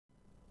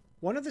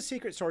One of the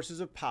secret sources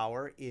of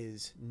power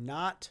is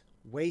not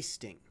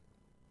wasting.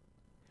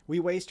 We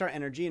waste our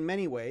energy in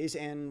many ways,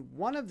 and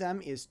one of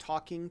them is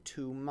talking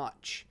too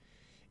much.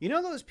 You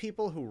know those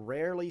people who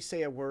rarely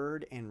say a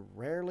word and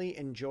rarely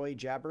enjoy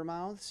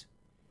jabbermouths?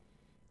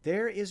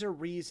 There is a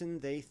reason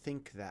they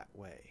think that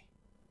way.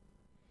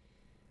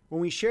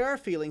 When we share our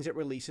feelings, it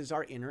releases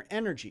our inner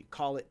energy.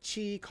 Call it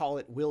chi, call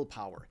it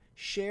willpower.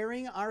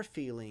 Sharing our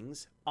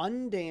feelings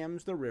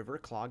undams the river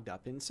clogged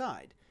up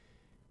inside.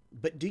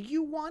 But do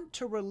you want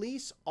to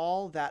release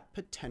all that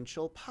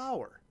potential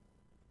power?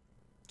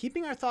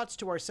 Keeping our thoughts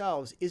to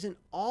ourselves isn't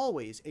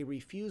always a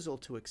refusal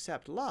to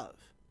accept love.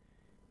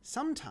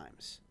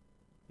 Sometimes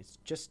it's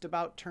just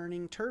about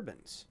turning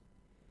turbines.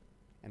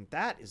 And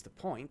that is the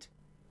point.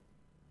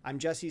 I'm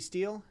Jesse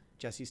Steele,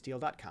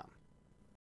 jessesteele.com.